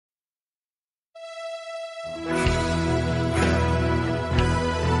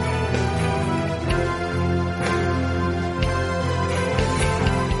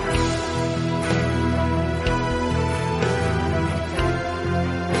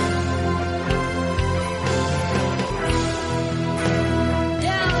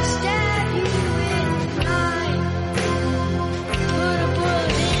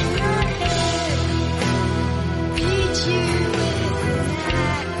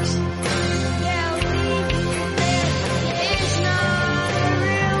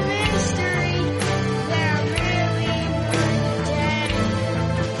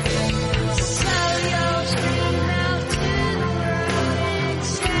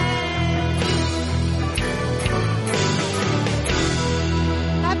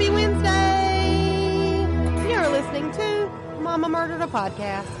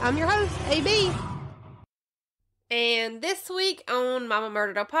Podcast. I'm your host, AB. And this week on Mama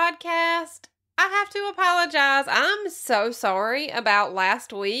Murdered a Podcast, I have to apologize. I'm so sorry about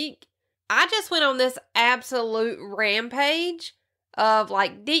last week. I just went on this absolute rampage of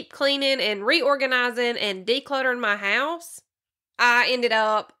deep cleaning and reorganizing and decluttering my house. I ended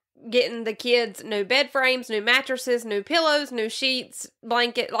up getting the kids new bed frames, new mattresses, new pillows, new sheets,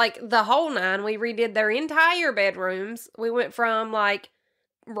 blanket, the whole nine. We redid their entire bedrooms. We went from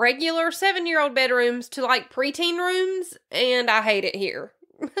regular 7-year-old bedrooms to preteen rooms, and I hate it here.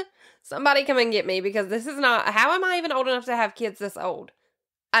 Somebody come and get me, because this is not, how am I even old enough to have kids this old?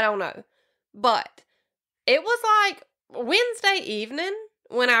 I don't know. But it was Wednesday evening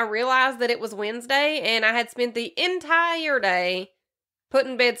when I realized that it was Wednesday, and I had spent the entire day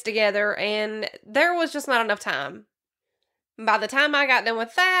putting beds together, and there was just not enough time. By the time I got done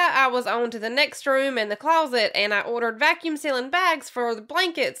with that, I was on to the next room and the closet, and I ordered vacuum sealing bags for the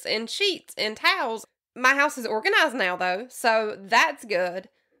blankets and sheets and towels. My house is organized now, though, so that's good.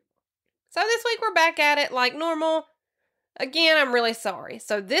 So this week we're back at it like normal. Again, I'm really sorry.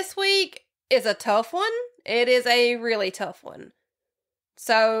 So this week is a tough one. It is a really tough one.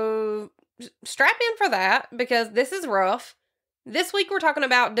 So strap in for that, because this is rough. This week we're talking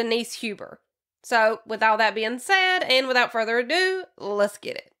about Denise Huber. So with all that being said, and without further ado, let's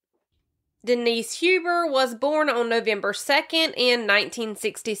get it. Denise Huber was born on November 2nd in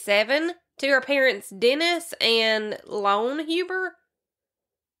 1967 to her parents Dennis and Lone Huber.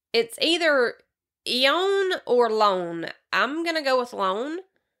 It's either Eon or Lone. I'm going to go with Lone.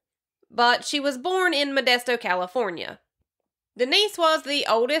 But she was born in Modesto, California. Denise was the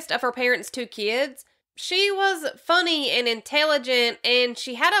oldest of her parents' 2 kids. She was funny and intelligent, and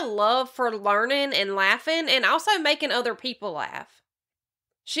she had a love for learning and laughing, and also making other people laugh.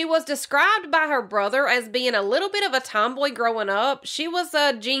 She was described by her brother as being a little bit of a tomboy growing up. She was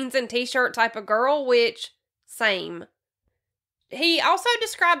a jeans and t-shirt type of girl, which, same. He also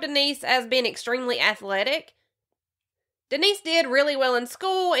described Denise as being extremely athletic. Denise did really well in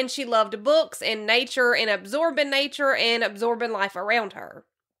school, and she loved books and nature and absorbing life around her.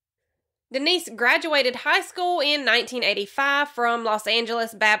 Denise graduated high school in 1985 from Los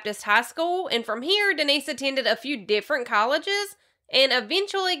Angeles Baptist High School, and from here, Denise attended a few different colleges and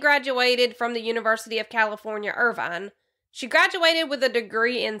eventually graduated from the University of California, Irvine. She graduated with a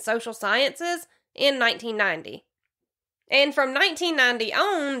degree in social sciences in 1990. And from 1990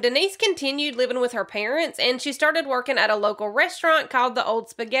 on, Denise continued living with her parents, and she started working at a local restaurant called the Old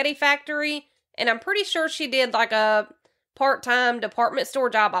Spaghetti Factory, and I'm pretty sure she did a part-time department store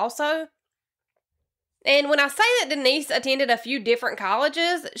job also. And when I say that Denise attended a few different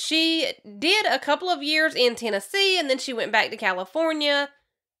colleges, she did a couple of years in Tennessee, and then she went back to California,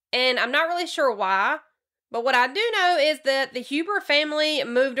 and I'm not really sure why. But what I do know is that the Huber family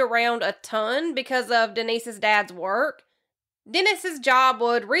moved around a ton because of Denise's dad's work. Dennis's job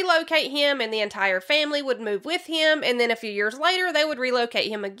would relocate him, and the entire family would move with him, and then a few years later, they would relocate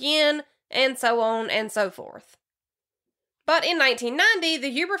him again, and so on and so forth. But in 1990, the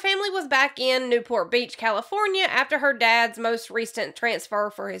Huber family was back in Newport Beach, California after her dad's most recent transfer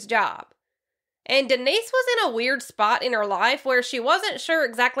for his job. And Denise was in a weird spot in her life where she wasn't sure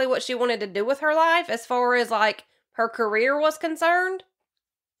exactly what she wanted to do with her life as far as her career was concerned.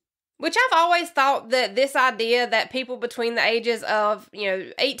 Which I've always thought that this idea that people between the ages of,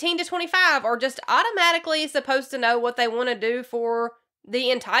 18 to 25 are just automatically supposed to know what they want to do for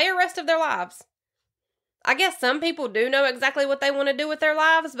the entire rest of their lives. I guess some people do know exactly what they want to do with their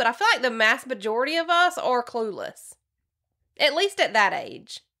lives, but I feel like the mass majority of us are clueless. At least at that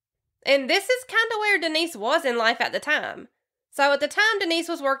age. And this is kind of where Denise was in life at the time. So at the time, Denise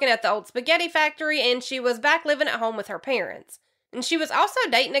was working at the Old Spaghetti Factory, and she was back living at home with her parents. And she was also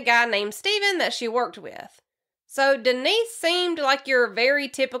dating a guy named Steven that she worked with. So Denise seemed like your very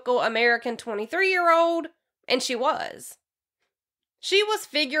typical American 23-year-old, and she was. She was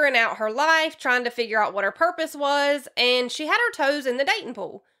figuring out her life, trying to figure out what her purpose was, and she had her toes in the dating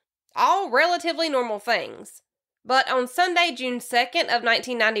pool. All relatively normal things. But on Sunday, June 2nd of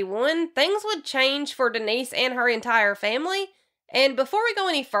 1991, things would change for Denise and her entire family. And before we go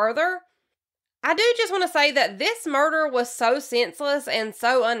any further, I do just want to say that this murder was so senseless and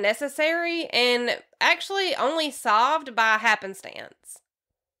so unnecessary and actually only solved by happenstance.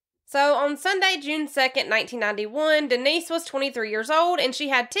 So on Sunday, June 2nd, 1991, Denise was 23 years old and she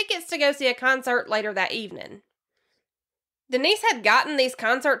had tickets to go see a concert later that evening. Denise had gotten these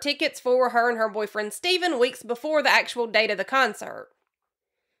concert tickets for her and her boyfriend Steven weeks before the actual date of the concert.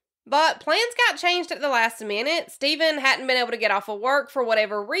 But plans got changed at the last minute. Steven hadn't been able to get off of work for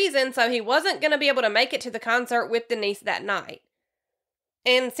whatever reason, so he wasn't going to be able to make it to the concert with Denise that night.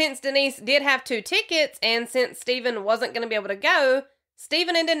 And since Denise did have 2 tickets, and since Steven wasn't going to be able to go,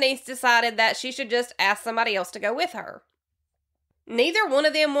 Steven and Denise decided that she should just ask somebody else to go with her. Neither one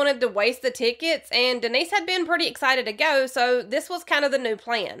of them wanted to waste the tickets, and Denise had been pretty excited to go, so this was kind of the new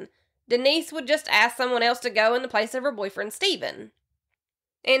plan. Denise would just ask someone else to go in the place of her boyfriend Steven.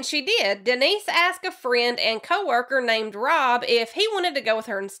 And she did. Denise asked a friend and coworker named Rob if he wanted to go with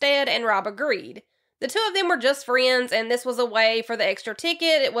her instead, and Rob agreed. The 2 of them were just friends, and this was a way for the extra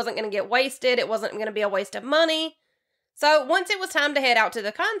ticket. It wasn't going to get wasted. It wasn't going to be a waste of money. So once it was time to head out to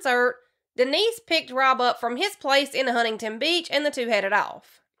the concert, Denise picked Rob up from his place in Huntington Beach, and the 2 headed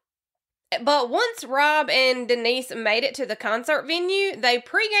off. But once Rob and Denise made it to the concert venue, they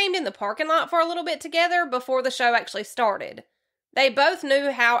pre-gamed in the parking lot for a little bit together before the show actually started. They both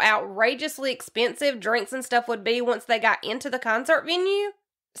knew how outrageously expensive drinks and stuff would be once they got into the concert venue.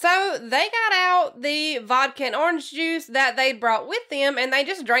 So they got out the vodka and orange juice that they'd brought with them, and they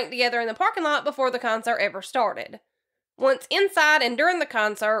just drank together in the parking lot before the concert ever started. Once inside and during the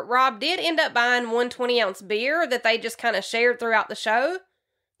concert, Rob did end up buying one 20-ounce beer that they just kind of shared throughout the show.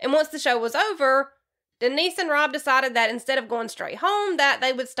 And once the show was over, Denise and Rob decided that instead of going straight home, that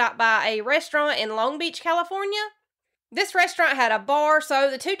they would stop by a restaurant in Long Beach, California. This restaurant had a bar,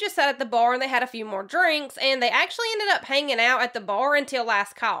 so the 2 just sat at the bar and they had a few more drinks, and they actually ended up hanging out at the bar until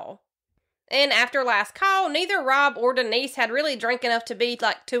last call. And after last call, neither Rob or Denise had really drank enough to be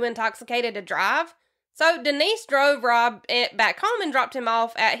too intoxicated to drive. So Denise drove Rob back home and dropped him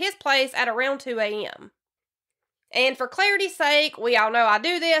off at his place at around 2 a.m. And for clarity's sake, we all know I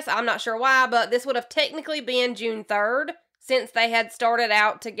do this. I'm not sure why, but this would have technically been June 3rd, since they had started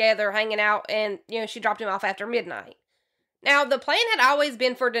out together hanging out and, she dropped him off after midnight. Now, the plan had always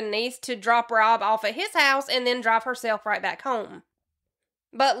been for Denise to drop Rob off at his house and then drive herself right back home.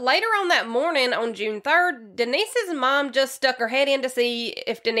 But later on that morning, on June 3rd, Denise's mom just stuck her head in to see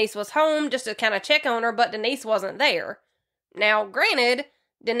if Denise was home, just to kind of check on her, but Denise wasn't there. Now, granted,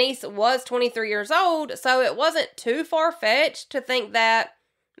 Denise was 23 years old, so it wasn't too far-fetched to think that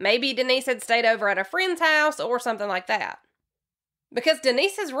maybe Denise had stayed over at a friend's house or something like that. Because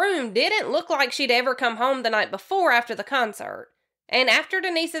Denise's room didn't look like she'd ever come home the night before after the concert. And after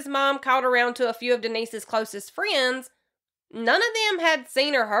Denise's mom called around to a few of Denise's closest friends, none of them had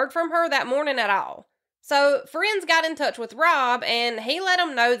seen or heard from her that morning at all. So friends got in touch with Rob, and he let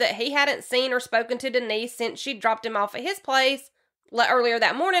them know that he hadn't seen or spoken to Denise since she dropped him off at his place earlier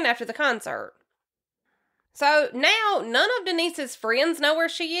that morning after the concert. So now none of Denise's friends know where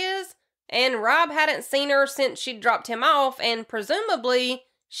she is, and Rob hadn't seen her since she'd dropped him off, and presumably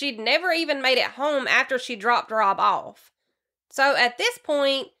she'd never even made it home after she dropped Rob off. So at this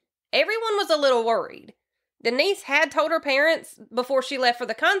point, everyone was a little worried. Denise had told her parents before she left for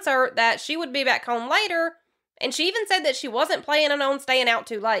the concert that she would be back home later, and she even said that she wasn't planning on staying out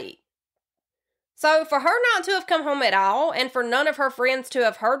too late. So for her not to have come home at all, and for none of her friends to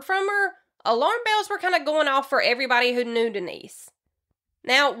have heard from her, alarm bells were kind of going off for everybody who knew Denise.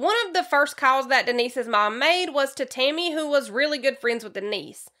 Now, one of the first calls that Denise's mom made was to Tammy, who was really good friends with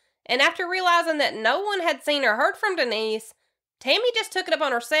Denise. And after realizing that no one had seen or heard from Denise, Tammy just took it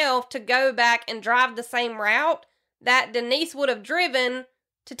upon herself to go back and drive the same route that Denise would have driven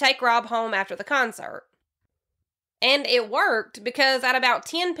to take Rob home after the concert. And it worked, because at about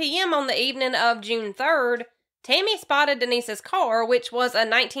 10 p.m. on the evening of June 3rd, Tammy spotted Denise's car, which was a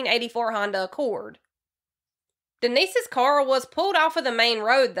 1984 Honda Accord. Denise's car was pulled off of the main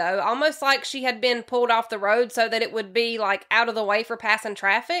road, though, almost like she had been pulled off the road so that it would be, out of the way for passing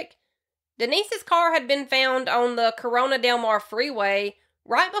traffic. Denise's car had been found on the Corona Del Mar freeway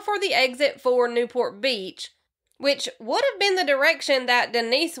right before the exit for Newport Beach, which would have been the direction that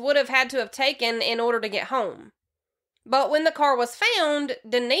Denise would have had to have taken in order to get home. But when the car was found,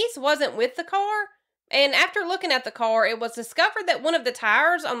 Denise wasn't with the car, And after looking at the car, it was discovered that one of the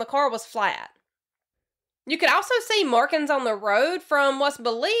tires on the car was flat. You could also see markings on the road from what's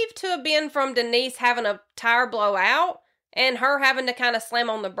believed to have been from Denise having a tire blow out and her having to kind of slam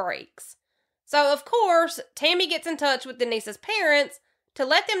on the brakes. So, of course, Tammy gets in touch with Denise's parents to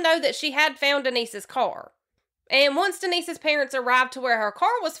let them know that she had found Denise's car. And once Denise's parents arrived to where her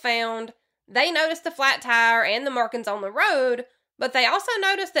car was found, they noticed the flat tire and the markings on the road, but they also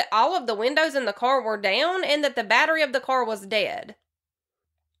noticed that all of the windows in the car were down and that the battery of the car was dead.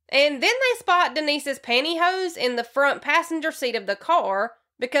 And then they spot Denise's pantyhose in the front passenger seat of the car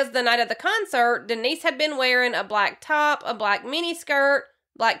because the night of the concert, Denise had been wearing a black top, a black miniskirt,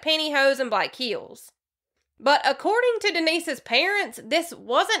 black pantyhose, and black heels. But according to Denise's parents, this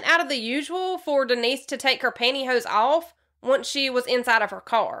wasn't out of the usual for Denise to take her pantyhose off once she was inside of her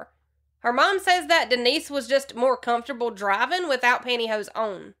car. Her mom says that Denise was just more comfortable driving without pantyhose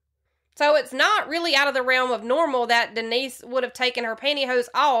on. So it's not really out of the realm of normal that Denise would have taken her pantyhose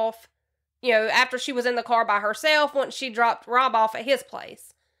off, after she was in the car by herself once she dropped Rob off at his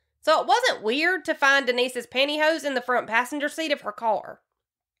place. So it wasn't weird to find Denise's pantyhose in the front passenger seat of her car.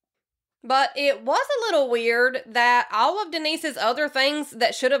 But it was a little weird that all of Denise's other things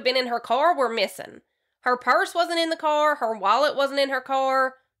that should have been in her car were missing. Her purse wasn't in the car, her wallet wasn't in her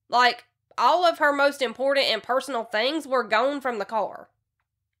car, all of her most important and personal things were gone from the car.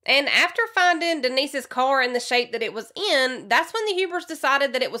 And after finding Denise's car in the shape that it was in, that's when the Hubers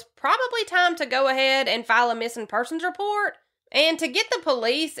decided that it was probably time to go ahead and file a missing persons report and to get the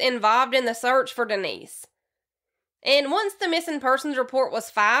police involved in the search for Denise. And once the missing persons report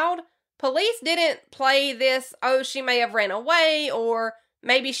was filed, police didn't play this, she may have ran away, or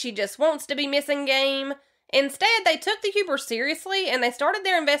maybe she just wants to be missing game. Instead, they took the Hubers seriously and they started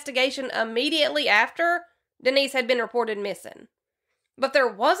their investigation immediately after Denise had been reported missing. But there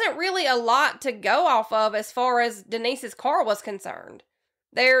wasn't really a lot to go off of as far as Denise's car was concerned.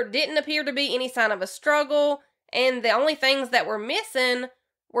 There didn't appear to be any sign of a struggle, and the only things that were missing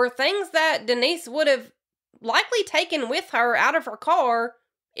were things that Denise would have likely taken with her out of her car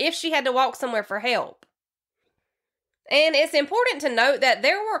if she had to walk somewhere for help. And it's important to note that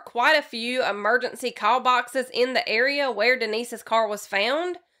there were quite a few emergency call boxes in the area where Denise's car was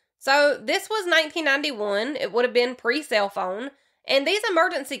found. So this was 1991. It would have been pre-cell phone. And these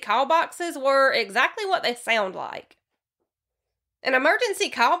emergency call boxes were exactly what they sound like. An emergency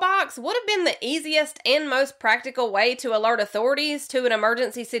call box would have been the easiest and most practical way to alert authorities to an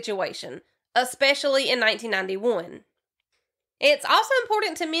emergency situation, especially in 1991. It's also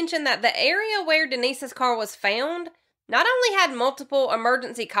important to mention that the area where Denise's car was found not only had multiple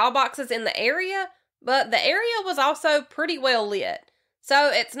emergency call boxes in the area, but the area was also pretty well lit. So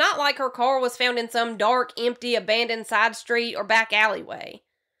it's not like her car was found in some dark, empty, abandoned side street or back alleyway.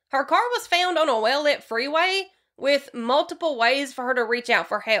 Her car was found on a well-lit freeway with multiple ways for her to reach out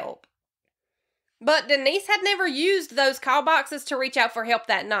for help. But Denise had never used those call boxes to reach out for help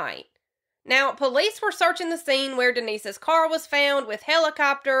that night. Now, police were searching the scene where Denise's car was found with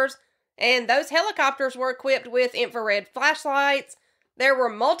helicopters, and those helicopters were equipped with infrared flashlights. There were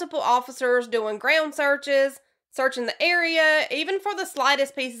multiple officers doing ground searches, searching the area, even for the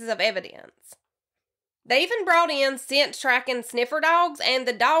slightest pieces of evidence. They even brought in scent-tracking sniffer dogs, and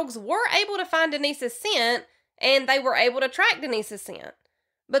the dogs were able to find Denise's scent, and they were able to track Denise's scent.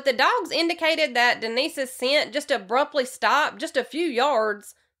 But the dogs indicated that Denise's scent just abruptly stopped just a few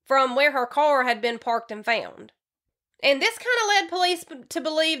yards from where her car had been parked and found. And this kind of led police to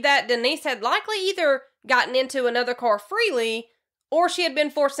believe that Denise had likely either gotten into another car freely, or she had been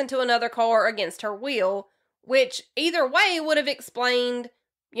forced into another car against her will, which either way would have explained,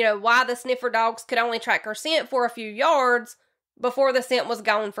 why the sniffer dogs could only track her scent for a few yards before the scent was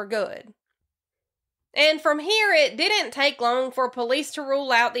gone for good. And from here, it didn't take long for police to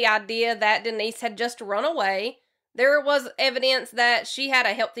rule out the idea that Denise had just run away. There was evidence that she had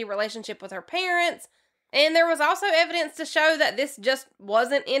a healthy relationship with her parents, and there was also evidence to show that this just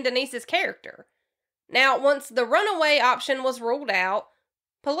wasn't in Denise's character. Now, once the runaway option was ruled out,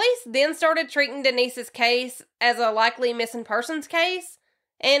 police then started treating Denise's case as a likely missing persons case,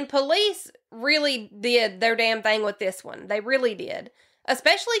 and police really did their damn thing with this one. They really did.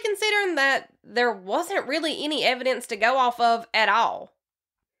 Especially considering that there wasn't really any evidence to go off of at all.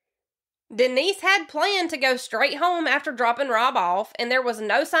 Denise had planned to go straight home after dropping Rob off, and there was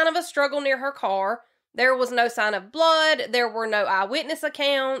no sign of a struggle near her car. There was no sign of blood. There were no eyewitness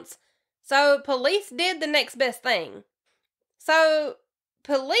accounts. So police did the next best thing. So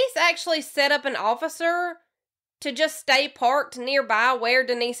police actually set up an officer to just stay parked nearby where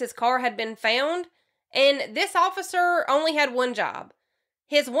Denise's car had been found, and this officer only had one job.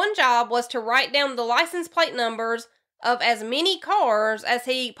 His one job was to write down the license plate numbers of as many cars as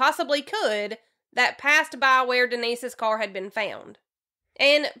he possibly could that passed by where Denise's car had been found.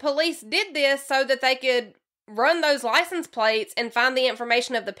 And police did this so that they could run those license plates and find the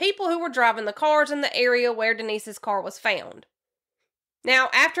information of the people who were driving the cars in the area where Denise's car was found. Now,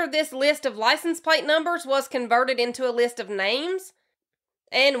 after this list of license plate numbers was converted into a list of names,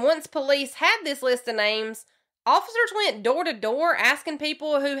 and once police had this list of names, officers went door to door asking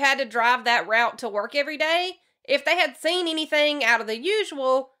people who had to drive that route to work every day if they had seen anything out of the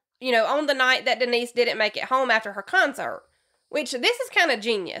usual, on the night that Denise didn't make it home after her concert. Which, this is kind of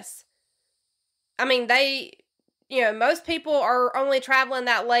genius. I mean, most people are only traveling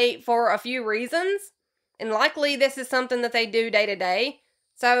that late for a few reasons, and likely this is something that they do day to day.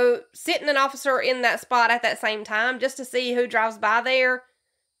 So, sitting an officer in that spot at that same time just to see who drives by there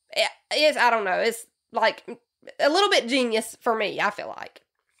is, I don't know, it's like a little bit genius for me, I feel like.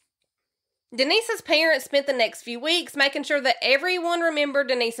 Denise's parents spent the next few weeks making sure that everyone remembered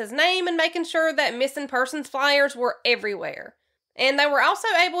Denise's name and making sure that missing persons flyers were everywhere. And they were also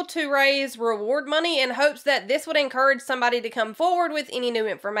able to raise reward money in hopes that this would encourage somebody to come forward with any new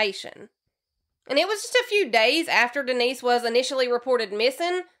information. And it was just a few days after Denise was initially reported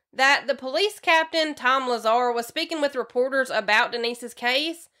missing that the police captain, Tom Lazar, was speaking with reporters about Denise's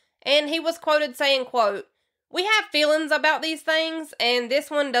case, and he was quoted saying, quote, "We have feelings about these things, and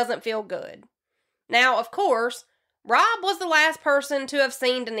this one doesn't feel good." Now, of course, Rob was the last person to have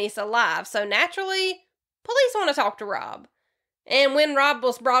seen Denise alive, so naturally, police want to talk to Rob. And when Rob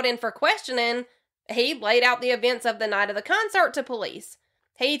was brought in for questioning, he laid out the events of the night of the concert to police.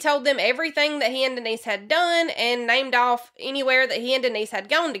 He told them everything that he and Denise had done and named off anywhere that he and Denise had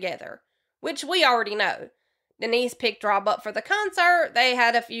gone together, which we already know. Denise picked Rob up for the concert. They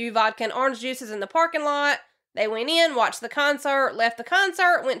had a few vodka and orange juices in the parking lot. They went in, watched the concert, left the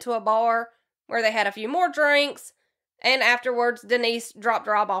concert, went to a bar where they had a few more drinks, and afterwards Denise dropped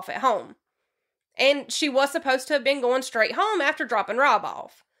Rob off at home. And she was supposed to have been going straight home after dropping Rob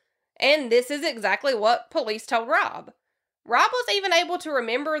off. And this is exactly what police told Rob. Rob was even able to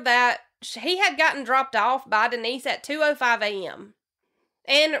remember that he had gotten dropped off by Denise at 2:05 a.m.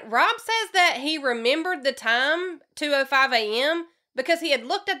 And Rob says that he remembered the time, 2:05 a.m., because he had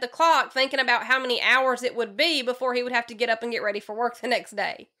looked at the clock thinking about how many hours it would be before he would have to get up and get ready for work the next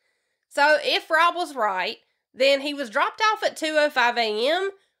day. So if Rob was right, then he was dropped off at 2:05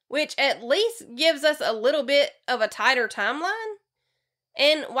 a.m., which at least gives us a little bit of a tighter timeline.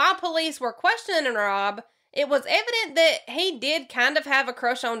 And while police were questioning Rob, it was evident that he did kind of have a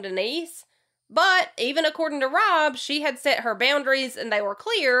crush on Denise, but even according to Rob, she had set her boundaries and they were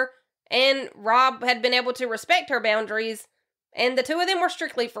clear, and Rob had been able to respect her boundaries, and the two of them were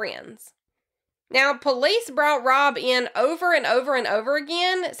strictly friends. Now, police brought Rob in over and over and over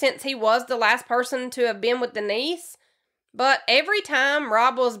again since he was the last person to have been with Denise, but every time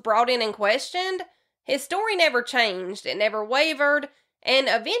Rob was brought in and questioned, his story never changed, it never wavered, and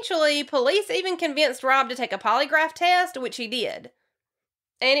eventually police even convinced Rob to take a polygraph test, which he did.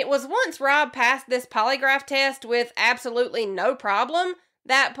 And it was once Rob passed this polygraph test with absolutely no problem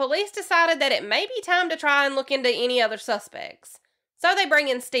that police decided that it may be time to try and look into any other suspects. So they bring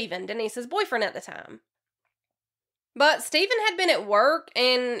in Stephen, Denise's boyfriend at the time. But Stephen had been at work,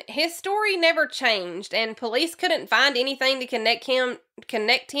 and his story never changed, and police couldn't find anything to connect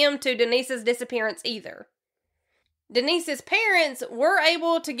him to Denise's disappearance either. Denise's parents were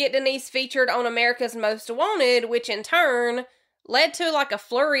able to get Denise featured on America's Most Wanted, which in turn led to like a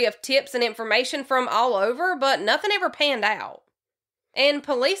flurry of tips and information from all over, but nothing ever panned out. And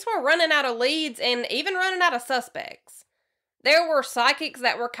police were running out of leads and even running out of suspects. There were psychics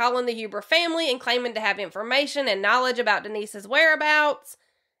that were calling the Huber family and claiming to have information and knowledge about Denise's whereabouts.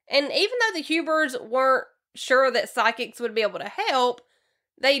 And even though the Hubers weren't sure that psychics would be able to help,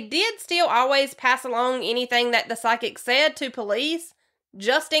 they did still always pass along anything that the psychic said to police,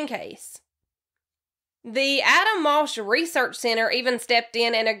 just in case. The Adam Walsh Research Center even stepped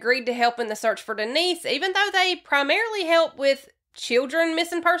in and agreed to help in the search for Denise, even though they primarily help with children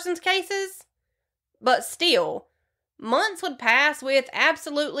missing persons cases. But still, months would pass with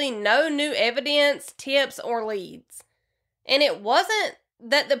absolutely no new evidence, tips, or leads. And it wasn't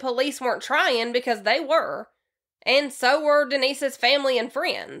that the police weren't trying, because they were. And so were Denise's family and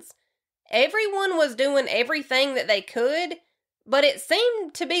friends. Everyone was doing everything that they could, but it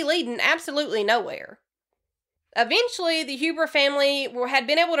seemed to be leading absolutely nowhere. Eventually, the Huber family had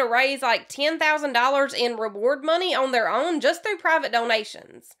been able to raise like $10,000 in reward money on their own just through private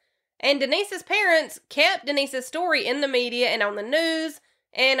donations. And Denise's parents kept Denise's story in the media and on the news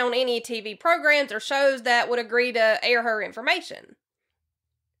and on any TV programs or shows that would agree to air her information.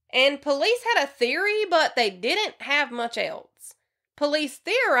 And police had a theory, but they didn't have much else. Police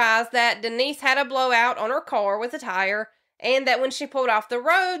theorized that Denise had a blowout on her car with a tire, and that when she pulled off the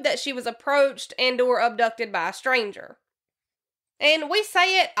road that she was approached and/or abducted by a stranger. And we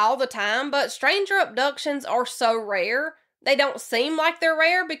say it all the time, but stranger abductions are so rare. They don't seem like they're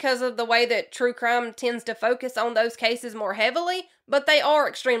rare because of the way that true crime tends to focus on those cases more heavily, but they are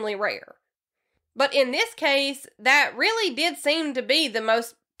extremely rare. But in this case, that really did seem to be the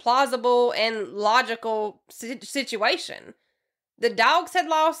most plausible and logical situation. The dogs had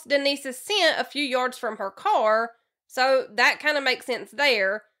lost Denise's scent a few yards from her car, so that kind of makes sense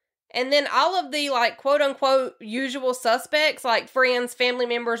there. And then all of the, quote-unquote usual suspects, like friends, family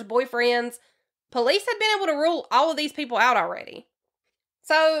members, boyfriends, police had been able to rule all of these people out already.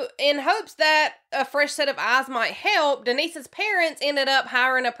 So, in hopes that a fresh set of eyes might help, Denise's parents ended up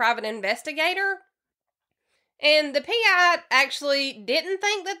hiring a private investigator. And the PI actually didn't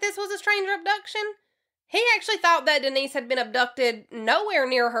think that this was a stranger abduction. He actually thought that Denise had been abducted nowhere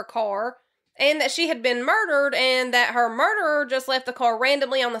near her car, and that she had been murdered, and that her murderer just left the car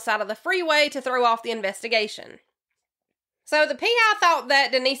randomly on the side of the freeway to throw off the investigation. So the PI thought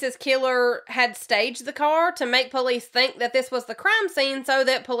that Denise's killer had staged the car to make police think that this was the crime scene so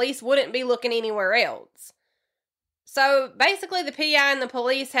that police wouldn't be looking anywhere else. So basically the PI and the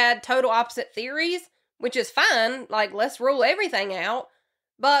police had total opposite theories, which is fine, let's rule everything out.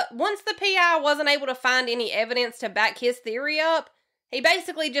 But once the PI wasn't able to find any evidence to back his theory up, he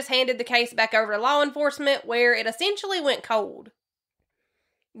basically just handed the case back over to law enforcement, where it essentially went cold.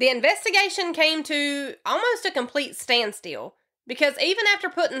 The investigation came to almost a complete standstill, because even after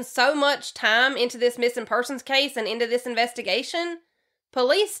putting so much time into this missing persons case and into this investigation,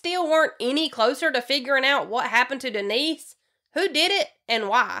 police still weren't any closer to figuring out what happened to Denise, who did it, and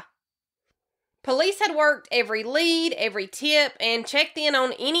why. Police had worked every lead, every tip, and checked in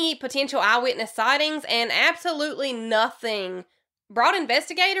on any potential eyewitness sightings, and absolutely nothing brought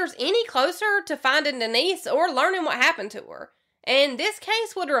investigators any closer to finding Denise or learning what happened to her. And this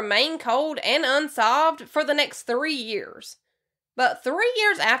case would remain cold and unsolved for the next 3 years. But 3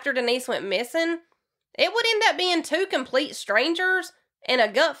 years after Denise went missing, it would end up being two complete strangers and a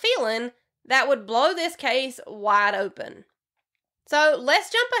gut feeling that would blow this case wide open. So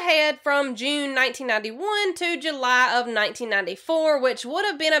let's jump ahead from June 1991 to July of 1994, which would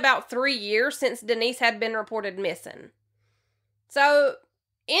have been about 3 years since Denise had been reported missing. So,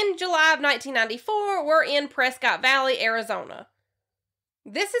 in July of 1994, we're in Prescott Valley, Arizona.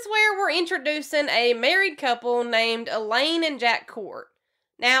 This is where we're introducing a married couple named Elaine and Jack Court.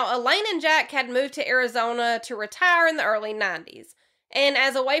 Now, Elaine and Jack had moved to Arizona to retire in the early 90s, and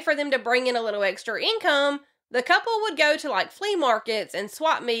as a way for them to bring in a little extra income, the couple would go to flea markets and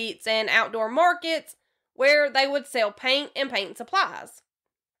swap meets and outdoor markets where they would sell paint and paint supplies.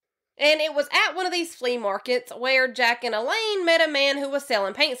 And it was at one of these flea markets where Jack and Elaine met a man who was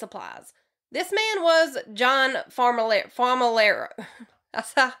selling paint supplies. This man was John Familaro.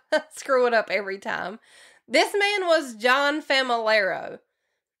 I screw it up every time. This man was John Familaro.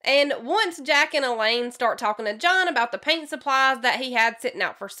 And once Jack and Elaine start talking to John about the paint supplies that he had sitting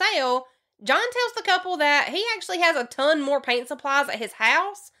out for sale, John tells the couple that he actually has a ton more paint supplies at his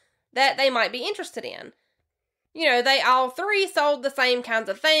house that they might be interested in. You know, they all three sold the same kinds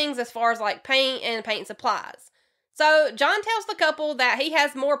of things as far as paint and paint supplies. So John tells the couple that he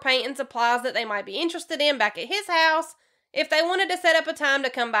has more paint and supplies that they might be interested in back at his house if they wanted to set up a time to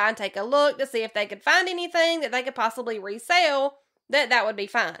come by and take a look to see if they could find anything that they could possibly resell, that would be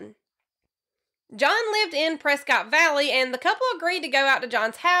fine. John lived in Prescott Valley, and the couple agreed to go out to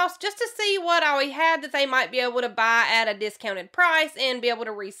John's house just to see what all he had that they might be able to buy at a discounted price and be able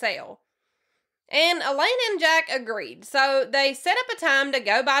to resell. And Elaine and Jack agreed, so they set up a time to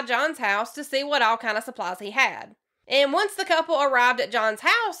go by John's house to see what all kind of supplies he had. And once the couple arrived at John's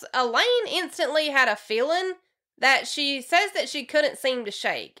house, Elaine instantly had a feeling that she says that she couldn't seem to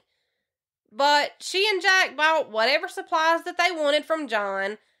shake. But she and Jack bought whatever supplies that they wanted from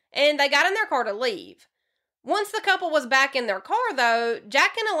John, and they got in their car to leave. Once the couple was back in their car, though,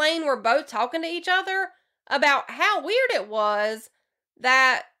 Jack and Elaine were both talking to each other about how weird it was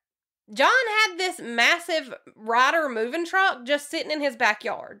that John had this massive Ryder moving truck just sitting in his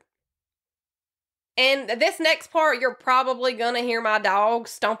backyard. And this next part, you're probably going to hear my dog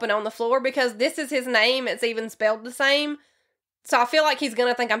stomping on the floor because this is his name. It's even spelled the same. So I feel like he's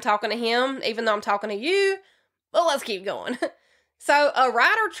going to think I'm talking to him, even though I'm talking to you. But let's keep going. So a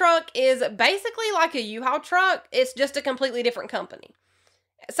Ryder truck is basically like a U-Haul truck. It's just a completely different company.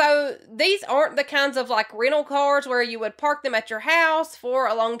 So these aren't the kinds of rental cars where you would park them at your house for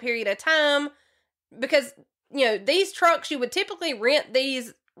a long period of time. Because, these trucks, you would typically rent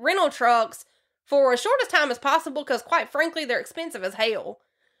these rental trucks for as short a time as possible because, quite frankly, they're expensive as hell.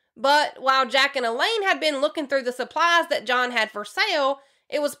 But while Jack and Elaine had been looking through the supplies that John had for sale,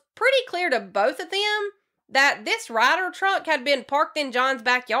 it was pretty clear to both of them that this Ryder truck had been parked in John's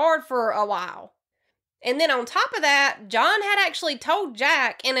backyard for a while. And then on top of that, John had actually told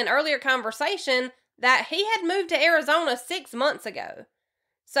Jack in an earlier conversation that he had moved to Arizona 6 months ago.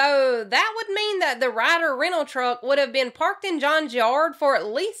 So that would mean that the Ryder rental truck would have been parked in John's yard for at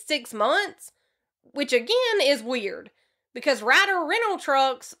least 6 months, which again is weird because Ryder rental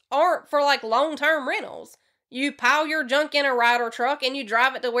trucks aren't for like long-term rentals. You pile your junk in a Ryder truck and you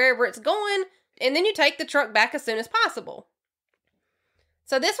drive it to wherever it's going, and then you take the truck back as soon as possible.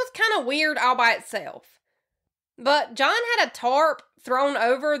 So this was kind of weird all by itself. But John had a tarp thrown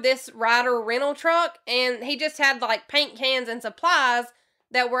over this Ryder rental truck, and he just had like paint cans and supplies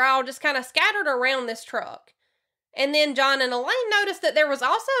that were all just kind of scattered around this truck. And then John and Elaine noticed that there was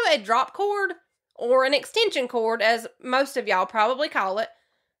also a drop cord, or an extension cord, as most of y'all probably call it.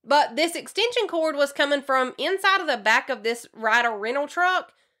 But this extension cord was coming from inside of the back of this Ryder rental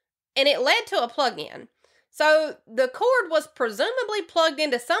truck, and it led to a plug-in. So the cord was presumably plugged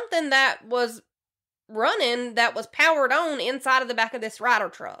into something that was running, that was powered on inside of the back of this Ryder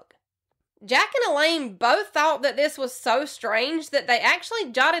truck. Jack and Elaine both thought that this was so strange that they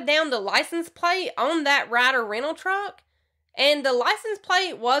actually jotted down the license plate on that Ryder rental truck. And the license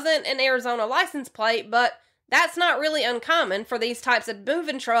plate wasn't an Arizona license plate, but that's not really uncommon for these types of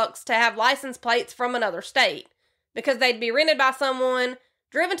moving trucks to have license plates from another state, because they'd be rented by someone,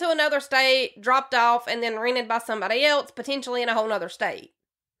 driven to another state, dropped off, and then rented by somebody else, potentially in a whole nother state.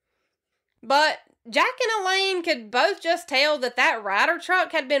 But Jack and Elaine could both just tell that that Ryder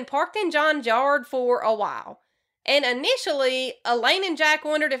truck had been parked in John's yard for a while. And initially, Elaine and Jack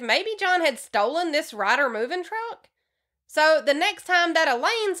wondered if maybe John had stolen this Ryder moving truck. So the next time that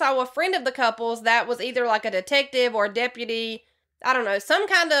Elaine saw a friend of the couple's that was either like a detective or a deputy, I don't know, some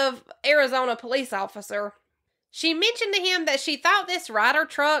kind of Arizona police officer, she mentioned to him that she thought this Ryder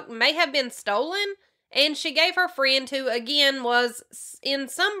truck may have been stolen, and she gave her friend, who again was in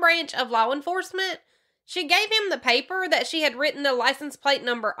some branch of law enforcement, she gave him the paper that she had written the license plate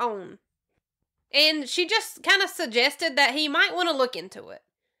number on. And she just kind of suggested that he might want to look into it.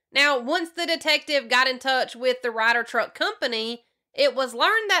 Now, once the detective got in touch with the Ryder truck company, it was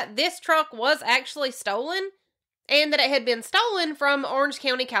learned that this truck was actually stolen, and that it had been stolen from Orange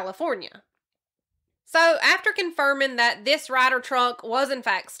County, California. So, after confirming that this Ryder truck was in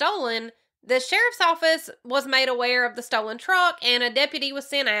fact stolen, the sheriff's office was made aware of the stolen truck, and a deputy was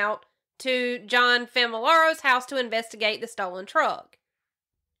sent out to John Familaro's house to investigate the stolen truck.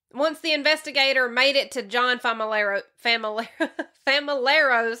 Once the investigator made it to John Familaro's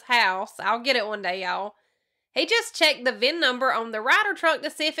house, I'll get it one day, y'all, he just checked the VIN number on the Ryder truck to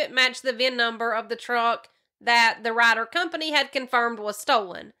see if it matched the VIN number of the truck that the Ryder company had confirmed was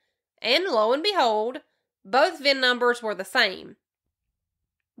stolen. And lo and behold, both VIN numbers were the same.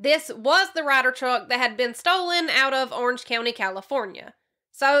 This was the Ryder truck that had been stolen out of Orange County, California.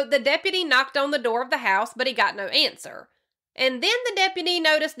 So the deputy knocked on the door of the house, but he got no answer. And then the deputy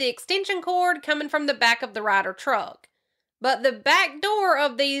noticed the extension cord coming from the back of the Ryder truck. But the back door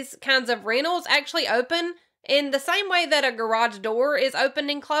of these kinds of rentals actually open in the same way that a garage door is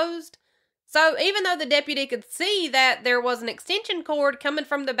opened and closed. So even though the deputy could see that there was an extension cord coming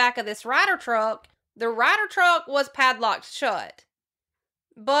from the back of this Ryder truck, the Ryder truck was padlocked shut.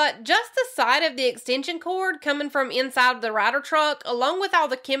 But just the sight of the extension cord coming from inside of the Ryder truck, along with all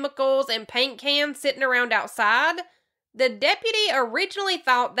the chemicals and paint cans sitting around outside, the deputy originally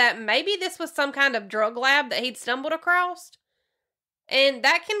thought that maybe this was some kind of drug lab that he'd stumbled across. And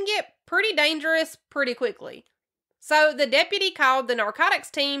that can get pretty dangerous pretty quickly. So the deputy called the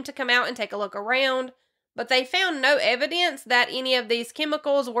narcotics team to come out and take a look around, but they found no evidence that any of these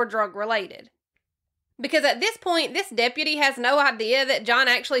chemicals were drug related. Because at this point, this deputy has no idea that John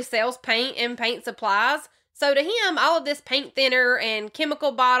actually sells paint and paint supplies. So to him, all of this paint thinner and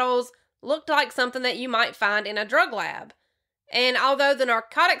chemical bottles looked like something that you might find in a drug lab. And although the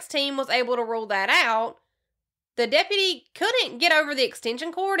narcotics team was able to rule that out, the deputy couldn't get over the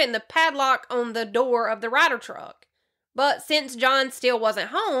extension cord and the padlock on the door of the Ryder truck. But since John still wasn't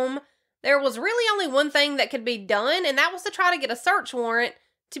home, there was really only one thing that could be done, and that was to try to get a search warrant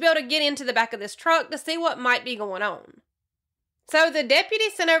to be able to get into the back of this truck to see what might be going on. So the deputy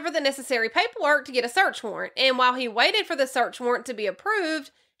sent over the necessary paperwork to get a search warrant, and while he waited for the search warrant to be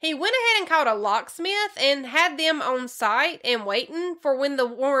approved, he went ahead and called a locksmith and had them on site and waiting for when the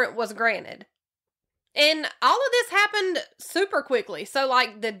warrant was granted. And all of this happened super quickly. So,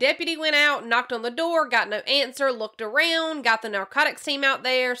 the deputy went out, knocked on the door, got no answer, looked around, got the narcotics team out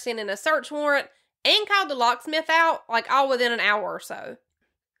there, sent in a search warrant, and called the locksmith out, all within an hour or so.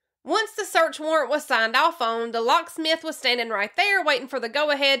 Once the search warrant was signed off on, the locksmith was standing right there waiting for the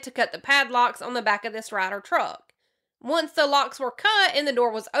go-ahead to cut the padlocks on the back of this Ryder truck. Once the locks were cut and the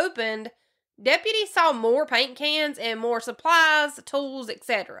door was opened, deputies saw more paint cans and more supplies, tools,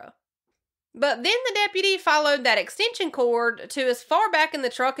 etc. But then the deputy followed that extension cord to as far back in the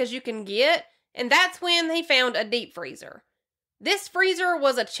truck as you can get, and that's when he found a deep freezer. This freezer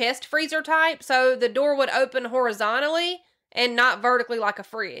was a chest freezer type, so the door would open horizontally and not vertically like a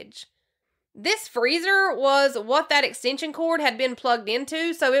fridge. This freezer was what that extension cord had been plugged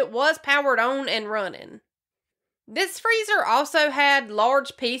into, so it was powered on and running. This freezer also had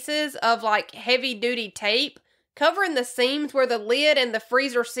large pieces of heavy-duty tape covering the seams where the lid and the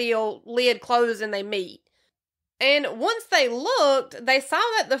freezer seal lid close and they meet. And once they looked, they saw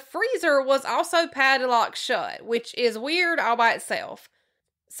that the freezer was also padlocked shut, which is weird all by itself.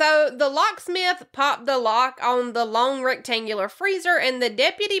 So the locksmith popped the lock on the long rectangular freezer and the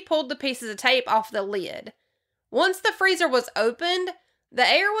deputy pulled the pieces of tape off the lid. Once the freezer was opened, the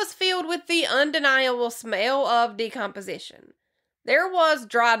air was filled with the undeniable smell of decomposition. There was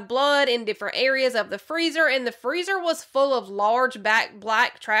dried blood in different areas of the freezer, and the freezer was full of large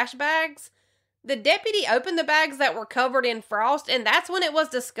black trash bags. The deputy opened the bags that were covered in frost, and that's when it was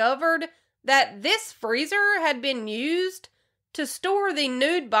discovered that this freezer had been used to store the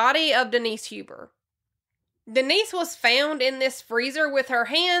nude body of Denise Huber. Denise was found in this freezer with her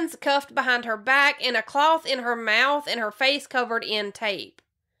hands cuffed behind her back and a cloth in her mouth and her face covered in tape.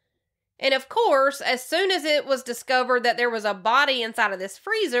 And of course, as soon as it was discovered that there was a body inside of this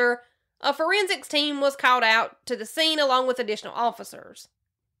freezer, a forensics team was called out to the scene along with additional officers.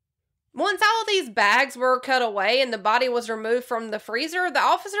 Once all of these bags were cut away and the body was removed from the freezer, the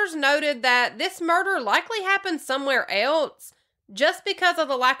officers noted that this murder likely happened somewhere else just because of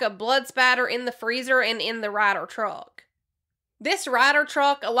the lack of blood spatter in the freezer and in the Ryder truck. This Ryder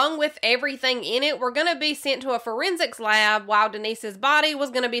truck, along with everything in it, were going to be sent to a forensics lab while Denise's body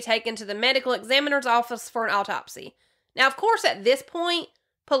was going to be taken to the medical examiner's office for an autopsy. Now, of course, at this point,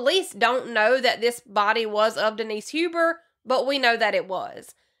 police don't know that this body was of Denise Huber, but we know that it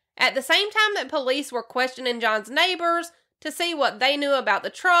was. At the same time that police were questioning John's neighbors to see what they knew about the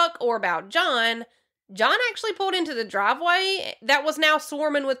truck or about John actually pulled into the driveway that was now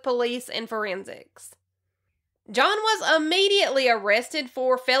swarming with police and forensics. John was immediately arrested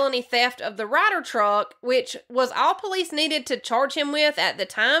for felony theft of the Ryder truck, which was all police needed to charge him with at the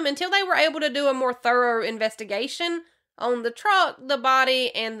time until they were able to do a more thorough investigation on the truck, the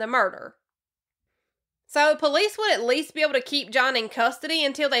body, and the murder. So police would at least be able to keep John in custody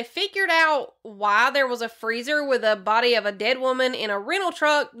until they figured out why there was a freezer with a body of a dead woman in a rental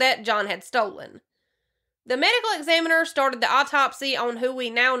truck that John had stolen. The medical examiner started the autopsy on who we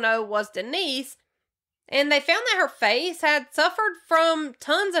now know was Denise, and they found that her face had suffered from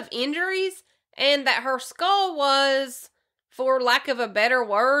tons of injuries and that her skull was, for lack of a better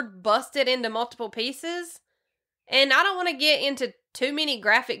word, busted into multiple pieces. And I don't want to get into too many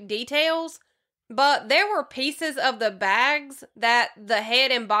graphic details, but there were pieces of the bags that the head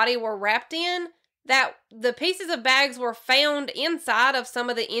and body were wrapped in, that the pieces of bags were found inside of some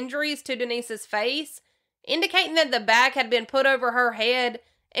of the injuries to Denise's face, indicating that the bag had been put over her head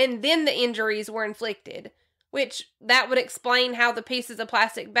and then the injuries were inflicted, which that would explain how the pieces of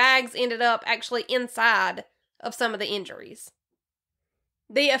plastic bags ended up actually inside of some of the injuries.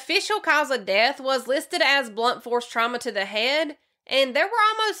 The official cause of death was listed as blunt force trauma to the head, and there were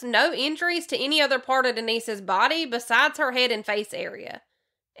almost no injuries to any other part of Denise's body besides her head and face area.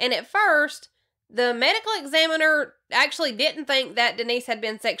 And at first, the medical examiner actually didn't think that Denise had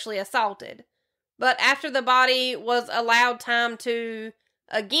been sexually assaulted. But after the body was allowed time to,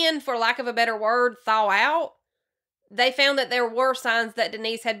 again, for lack of a better word, thaw out, they found that there were signs that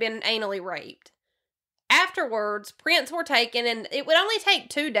Denise had been anally raped. Afterwards, prints were taken, and it would only take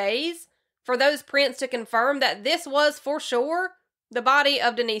 2 days for those prints to confirm that this was, for sure, the body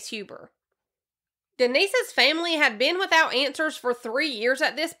of Denise Huber. Denise's family had been without answers for 3 years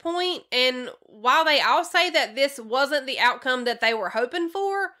at this point, and while they all say that this wasn't the outcome that they were hoping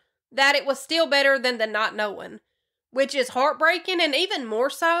for, that it was still better than the not knowing, which is heartbreaking, and even more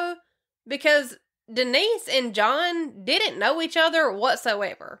so because Denise and John didn't know each other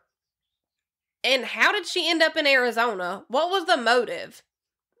whatsoever. And how did she end up in Arizona? What was the motive?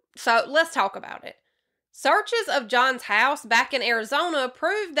 So let's talk about it. Searches of John's house back in Arizona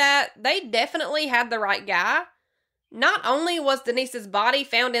proved that they definitely had the right guy. Not only was Denise's body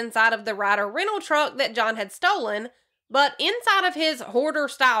found inside of the Ryder rental truck that John had stolen, but inside of his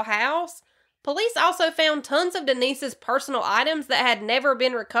hoarder-style house, police also found tons of Denise's personal items that had never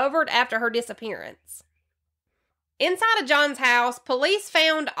been recovered after her disappearance. Inside of John's house, police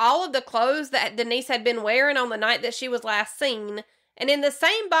found all of the clothes that Denise had been wearing on the night that she was last seen, and in the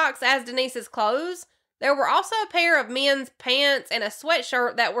same box as Denise's clothes, there were also a pair of men's pants and a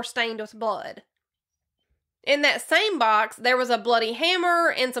sweatshirt that were stained with blood. In that same box, there was a bloody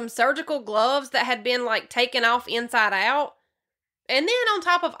hammer and some surgical gloves that had been, taken off inside out. And then on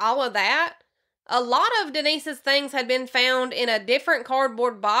top of all of that, a lot of Denise's things had been found in a different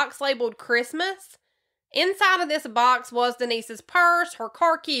cardboard box labeled Christmas. Inside of this box was Denise's purse, her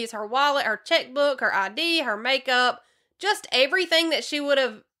car keys, her wallet, her checkbook, her ID, her makeup, just everything that should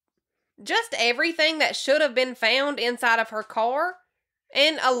have been found inside of her car.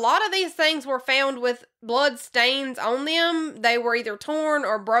 And a lot of these things were found with blood stains on them. They were either torn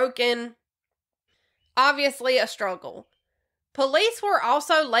or broken. Obviously a struggle. Police were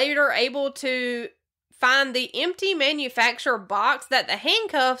also later able to find the empty manufacturer box that the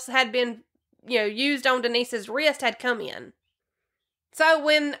handcuffs had been, used on Denise's wrist had come in. So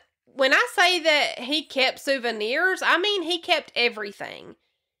when I say that he kept souvenirs, I mean he kept everything.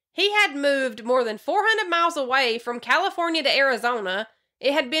 He had moved more than 400 miles away from California to Arizona.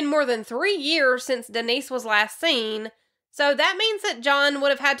 It had been more than 3 years since Denise was last seen, so that means that John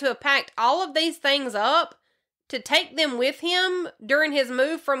would have had to have packed all of these things up to take them with him during his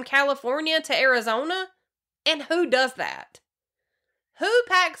move from California to Arizona. And who does that? Who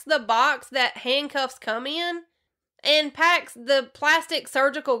packs the box that handcuffs come in and packs the plastic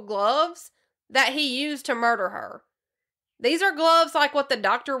surgical gloves that he used to murder her? These are gloves like what the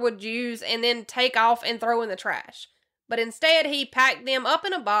doctor would use and then take off and throw in the trash. But instead, he packed them up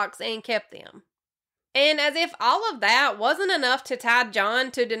in a box and kept them. And as if all of that wasn't enough to tie John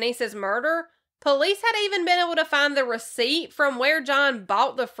to Denise's murder, police had even been able to find the receipt from where John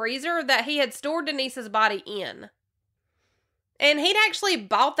bought the freezer that he had stored Denise's body in. And he'd actually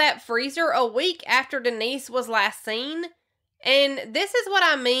bought that freezer a week after Denise was last seen. And this is what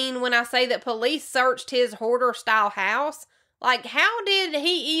I mean when I say that police searched his hoarder-style house. How did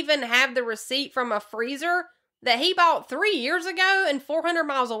he even have the receipt from a freezer that he bought 3 years ago and 400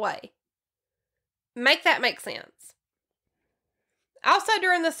 miles away? Make that make sense. Also,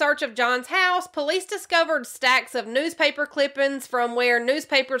 during the search of John's house, police discovered stacks of newspaper clippings from where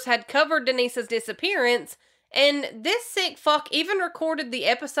newspapers had covered Denise's disappearance, and this sick fuck even recorded the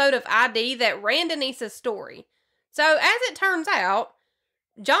episode of ID that ran Denise's story. So, as it turns out,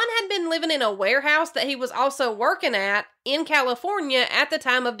 John had been living in a warehouse that he was also working at in California at the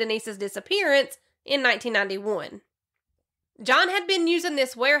time of Denise's disappearance in 1991. John had been using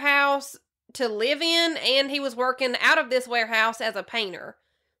this warehouse to live in, and he was working out of this warehouse as a painter.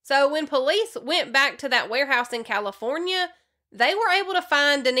 So when police went back to that warehouse in California, they were able to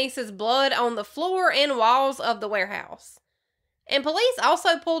find Denise's blood on the floor and walls of the warehouse. And police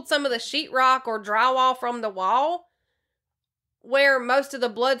also pulled some of the sheetrock or drywall from the wall where most of the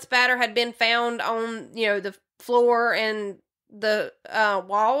blood spatter had been found on, the floor and the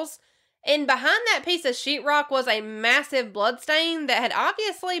walls. And behind that piece of sheetrock was a massive blood stain that had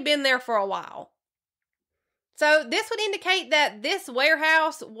obviously been there for a while. So this would indicate that this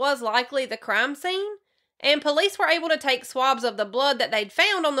warehouse was likely the crime scene, and police were able to take swabs of the blood that they'd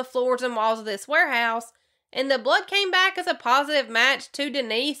found on the floors and walls of this warehouse, and the blood came back as a positive match to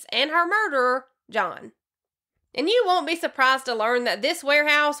Denise and her murderer, John. And you won't be surprised to learn that this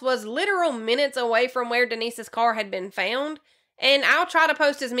warehouse was literal minutes away from where Denise's car had been found. And I'll try to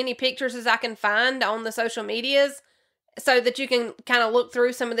post as many pictures as I can find on the social medias so that you can kind of look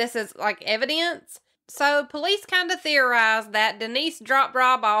through some of this as evidence. So police kind of theorized that Denise dropped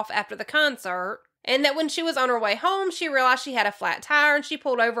Rob off after the concert, and that when she was on her way home, she realized she had a flat tire and she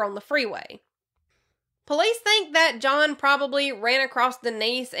pulled over on the freeway. Police think that John probably ran across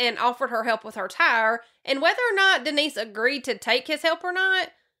Denise and offered her help with her tire, and whether or not Denise agreed to take his help or not,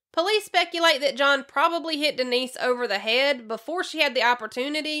 police speculate that John probably hit Denise over the head before she had the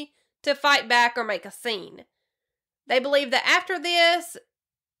opportunity to fight back or make a scene. They believe that after this,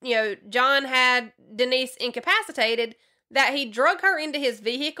 John had Denise incapacitated, that he drug her into his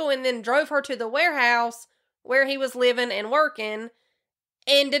vehicle and then drove her to the warehouse where he was living and working.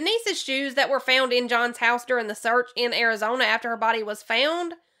 And Denise's shoes that were found in John's house during the search in Arizona after her body was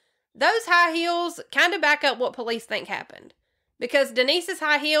found, those high heels kind of back up what police think happened. Because Denise's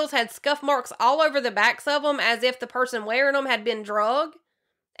high heels had scuff marks all over the backs of them as if the person wearing them had been drugged,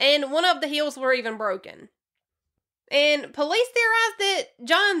 and one of the heels were even broken. And police theorized that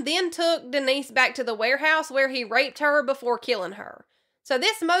John then took Denise back to the warehouse where he raped her before killing her. So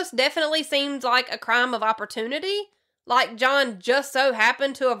this most definitely seems like a crime of opportunity. Like John just so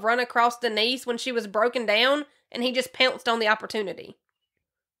happened to have run across Denise when she was broken down, and he just pounced on the opportunity.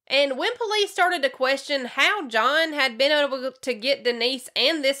 And when police started to question how John had been able to get Denise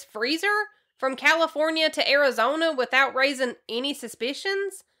and this freezer from California to Arizona without raising any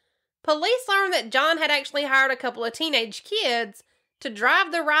suspicions, police learned that John had actually hired a couple of teenage kids to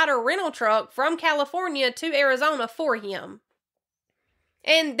drive the Ryder rental truck from California to Arizona for him.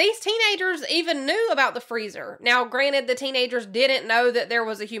 And these teenagers even knew about the freezer. Now, granted, the teenagers didn't know that there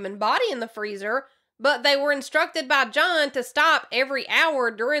was a human body in the freezer, but they were instructed by John to stop every hour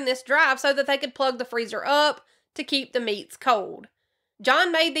during this drive so that they could plug the freezer up to keep the meats cold.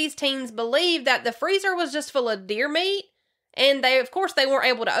 John made these teens believe that the freezer was just full of deer meat, and they weren't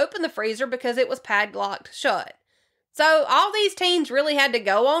able to open the freezer because it was padlocked shut. So all these teens really had to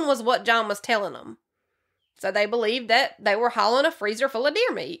go on was what John was telling them. So they believed that they were hauling a freezer full of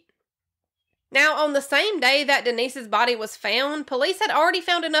deer meat. Now, on the same day that Denise's body was found, police had already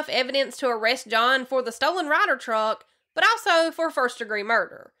found enough evidence to arrest John for the stolen Ryder truck, but also for first-degree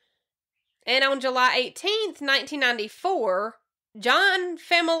murder. And on July 18th, 1994, John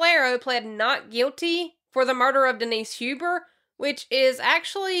Familaro pled not guilty for the murder of Denise Huber, which is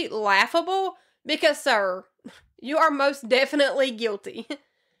actually laughable because, sir, you are most definitely guilty.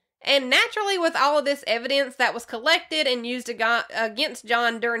 And naturally, with all of this evidence that was collected and used against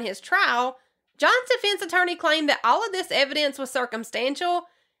John during his trial, John's defense attorney claimed that all of this evidence was circumstantial,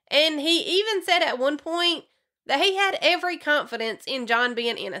 and he even said at one point that he had every confidence in John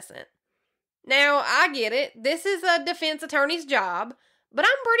being innocent. Now, I get it. This is a defense attorney's job, but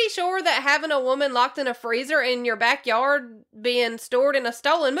I'm pretty sure that having a woman locked in a freezer in your backyard being stored in a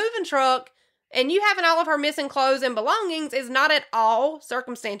stolen moving truck and you having all of her missing clothes and belongings is not at all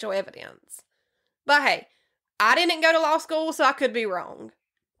circumstantial evidence. But hey, I didn't go to law school, so I could be wrong.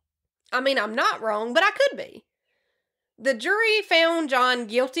 I mean, I'm not wrong, but I could be. The jury found John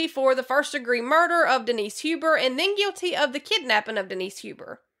guilty for the first-degree murder of Denise Huber and then guilty of the kidnapping of Denise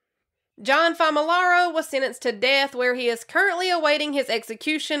Huber. John Familaro was sentenced to death, where he is currently awaiting his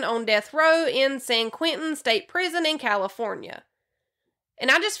execution on death row in San Quentin State Prison in California. And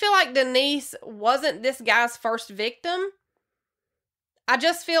I just feel like Denise wasn't this guy's first victim. I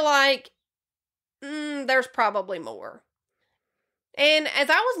just feel like there's probably more. And as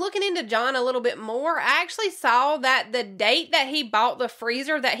I was looking into John a little bit more, I actually saw that the date that he bought the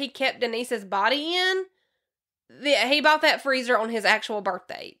freezer that he kept Denise's body in, he bought that freezer on his actual birth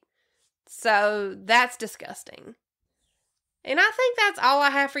date. So that's disgusting. And I think that's all I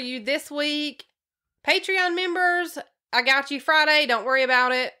have for you this week. Patreon members, I got you Friday. Don't worry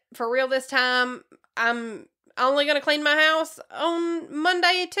about it. For real this time. I'm only going to clean my house on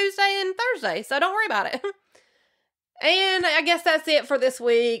Monday, Tuesday, and Thursday. So don't worry about it. And I guess that's it for this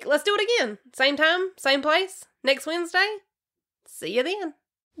week. Let's do it again. Same time, same place, next Wednesday. See you then.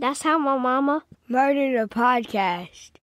 That's how my mama murdered a podcast.